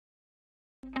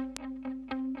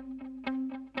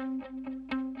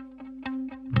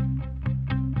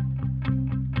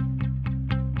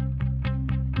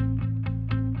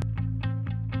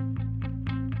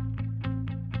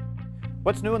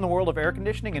What's new in the world of air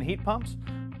conditioning and heat pumps?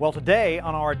 Well, today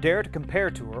on our Dare to Compare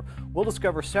tour, we'll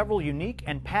discover several unique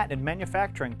and patented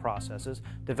manufacturing processes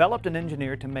developed and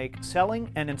engineered to make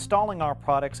selling and installing our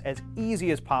products as easy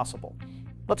as possible.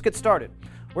 Let's get started.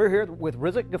 We're here with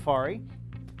Rizik Ghaffari.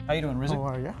 How you doing, Rizik? How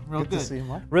are you? Real good to see you,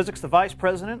 Mark. Rizik's the Vice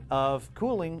President of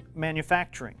Cooling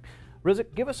Manufacturing.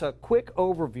 Rizik, give us a quick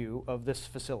overview of this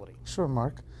facility. Sure,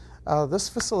 Mark. This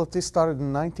facility started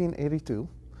in 1982.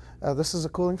 This is a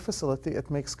cooling facility.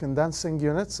 It makes condensing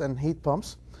units and heat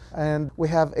pumps. And we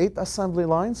have 8 assembly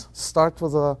lines. Start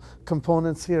with the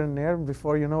components here and there.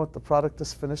 Before you know it, the product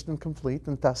is finished and complete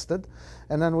and tested.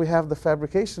 And then we have the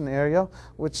fabrication area,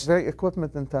 which is very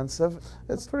equipment intensive.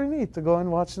 It's pretty neat to go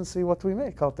and watch and see what we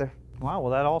make out there. Wow,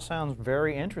 well that all sounds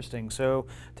very interesting. So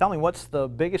tell me, what's the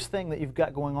biggest thing that you've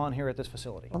got going on here at this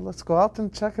facility? Well, let's go out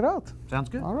and check it out. Sounds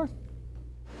good. All right.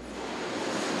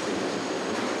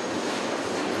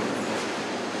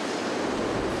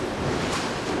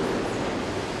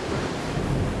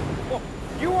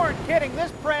 You aren't kidding,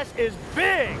 this press is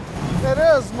big! It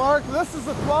is, Mark. This is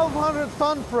a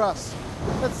 1,200-ton press.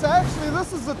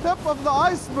 This is the tip of the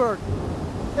iceberg.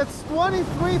 It's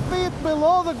 23 feet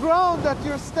below the ground that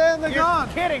you're standing on.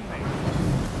 You're kidding me!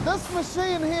 This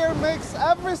machine here makes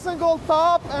every single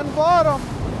top and bottom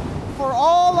for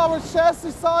all our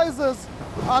chassis sizes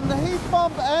on the heat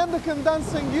pump and the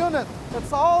condensing unit.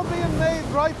 It's all being made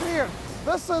right here.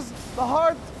 This is the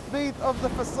heartbeat of the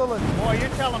facility. Boy, you're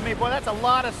telling me, boy, that's a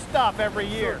lot of stuff every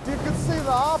year. You can see the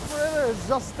operator is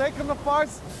just taking the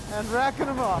parts and racking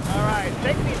them up. All right,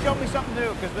 take me, show me something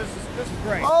new, because this is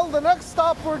great. Well, the next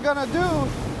stop we're gonna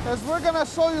do is we're gonna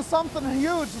show you something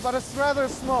huge, but it's rather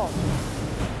small.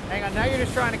 Hang on, now you're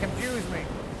just trying to confuse me.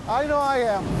 I know I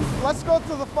am. Let's go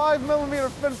to the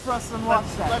 5mm fin press and watch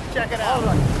that. Let's check it out. All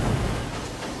right.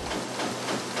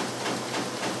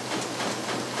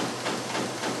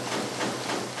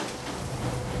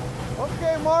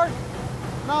 Okay, Mark.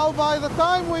 Now, by the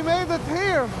time we made it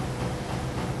here,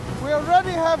 we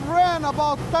already have ran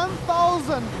about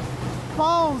 10,000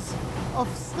 pounds of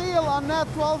steel on that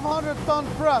 1,200-ton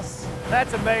press.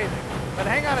 That's amazing. But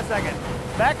hang on a second.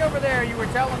 Back over there, you were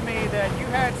telling me that you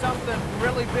had something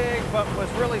really big but was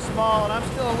really small, and I'm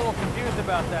still a little confused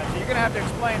about that. So you're going to have to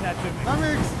explain that to me. Let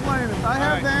me explain it. I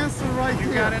have the answer right here.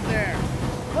 You got it there.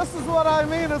 This is what I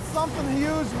mean. It's something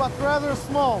huge but rather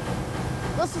small.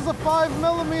 This is a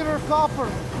 5mm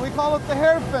copper. We call it the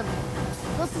hairpin.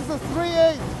 This is a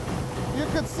 3/8. You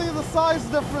could see the size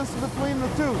difference between the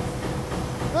two.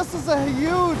 This is a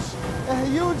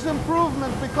huge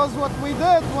improvement, because what we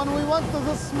did when we went to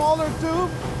this smaller tube,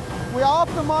 we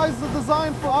optimized the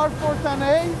design for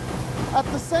R410A. At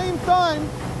the same time,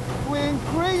 we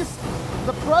increased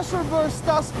the pressure burst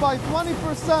test by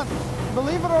 20%.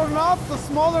 Believe it or not, the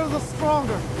smaller, the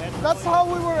stronger. That's how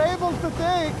we were able to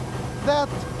take that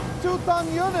 2-ton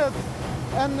unit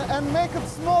and make it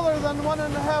smaller than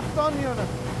 1.5-ton unit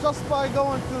just by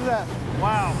going to that.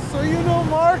 Wow. So you know,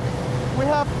 Mark, we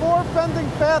have 4 pending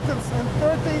patents in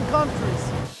 13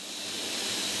 countries.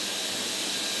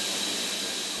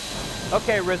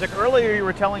 Okay, Rizik, earlier you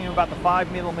were telling me about the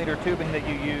 5mm tubing that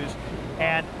you use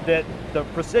and that the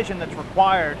precision that's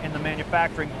required in the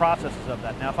manufacturing processes of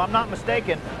that. Now, if I'm not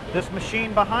mistaken, this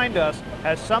machine behind us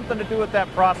has something to do with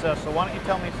that process, so why don't you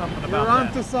tell me something about that? You're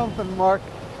onto something, Mark.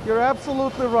 You're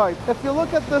absolutely right. If you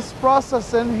look at this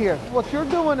process in here, what you're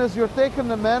doing is you're taking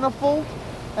the manifold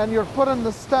and you're putting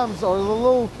the stems or the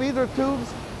little feeder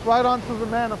tubes right onto the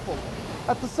manifold.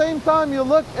 At the same time, you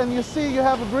look and you see you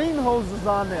have green hoses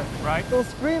on there. Right.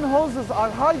 Those green hoses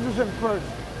are hydrogen purged.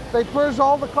 They purge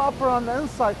all the copper on the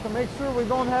inside to make sure we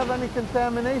don't have any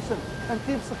contamination and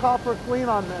keeps the copper clean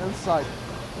on the inside.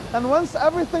 And once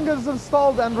everything is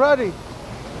installed and ready,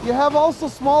 you have also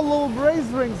small little braze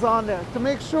rings on there to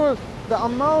make sure the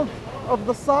amount of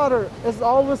the solder is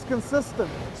always consistent.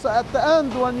 So at the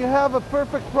end, when you have a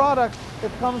perfect product,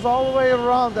 it comes all the way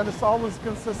around and it's always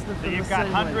consistent. So you've got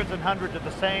hundreds and hundreds of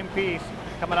the same piece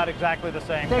coming out exactly the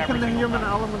same. Taking the human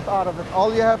element out of it.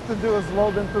 All you have to do is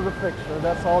load into the fixture.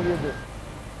 That's all you do.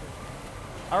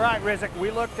 All right, Rizik,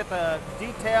 we looked at the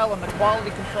detail and the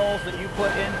quality controls that you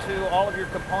put into all of your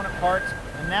component parts,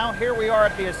 and now here we are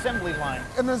at the assembly line.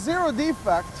 In a zero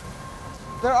defect,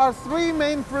 there are 3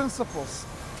 main principles.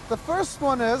 The first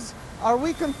one is, are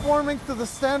we conforming to the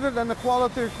standard and the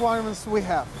quality requirements we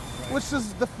have, which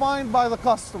is defined by the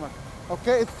customer,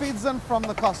 okay? It feeds in from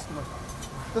the customer.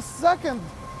 The second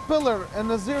pillar in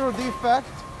the zero defect,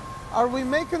 are we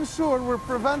making sure we're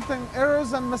preventing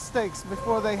errors and mistakes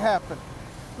before they happen?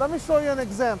 Let me show you an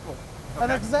example. Okay.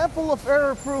 An example of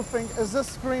error proofing is this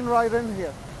screen right in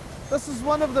here. This is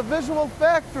one of the Visual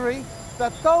Factory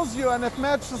that tells you, and it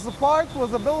matches the part with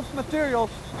the bill of material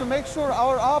to make sure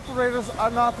our operators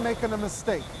are not making a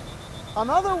mistake.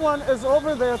 Another one is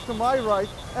over there to my right,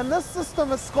 and this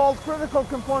system is called critical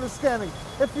component scanning.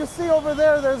 If you see over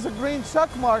there, there's a green check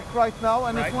mark right now,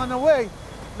 and it went away.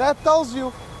 That tells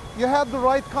you you had the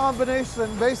right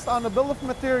combination based on the bill of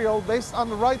material, based on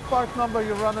the right part number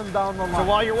you're running down the line. So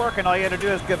while you're working, all you have to do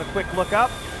is give a quick look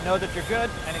up, know that you're good,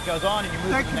 and it goes on, and you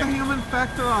move Take to the the next. human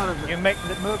factor out of it. You make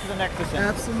the move to the next assembly.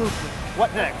 Absolutely.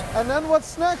 What next? And then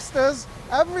what's next is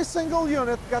every single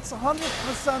unit gets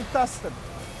 100% tested.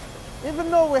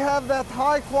 Even though we have that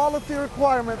high quality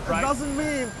requirement, it doesn't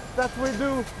mean that we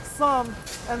do some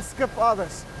and skip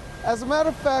others. As a matter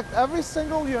of fact, every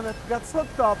single unit gets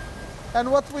hooked up, and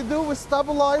what we do, we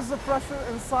stabilize the pressure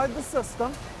inside the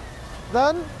system.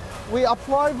 Then we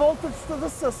apply voltage to the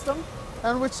system,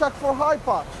 and we check for high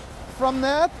pot. From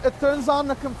that, it turns on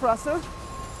the compressor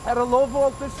at a low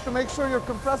voltage to make sure your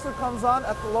compressor comes on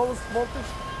at the lowest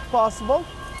voltage possible.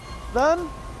 Then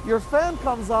your fan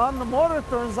comes on, the motor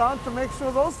turns on to make sure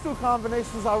those two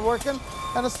combinations are working,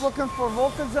 and it's looking for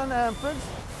voltage and amperage.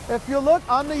 If you look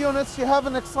on the units, you have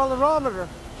an accelerometer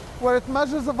where it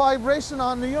measures the vibration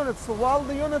on the unit. So while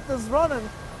the unit is running,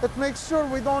 it makes sure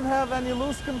we don't have any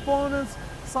loose components,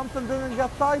 something didn't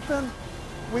get tightened.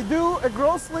 We do a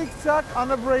gross leak check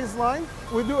on a braze line.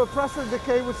 We do a pressure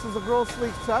decay, which is a gross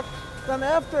leak check. Then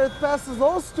after it passes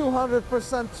those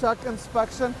 200% check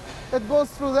inspection, it goes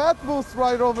through that booth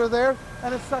right over there,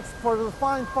 and it checks for the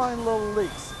fine little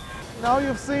leaks. Now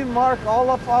you've seen, Mark, all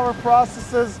of our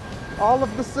processes, all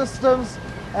of the systems,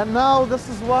 and now this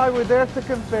is why we dare to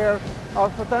compare our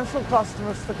potential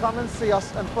customers to come and see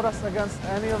us and put us against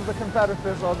any of the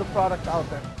competitors or the product out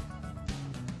there.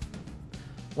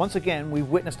 Once again, we've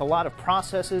witnessed a lot of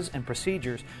processes and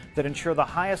procedures that ensure the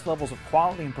highest levels of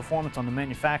quality and performance on the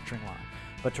manufacturing line.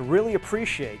 But to really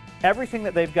appreciate everything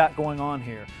that they've got going on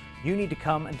here, you need to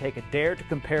come and take a Dare to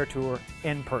Compare tour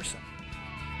in person.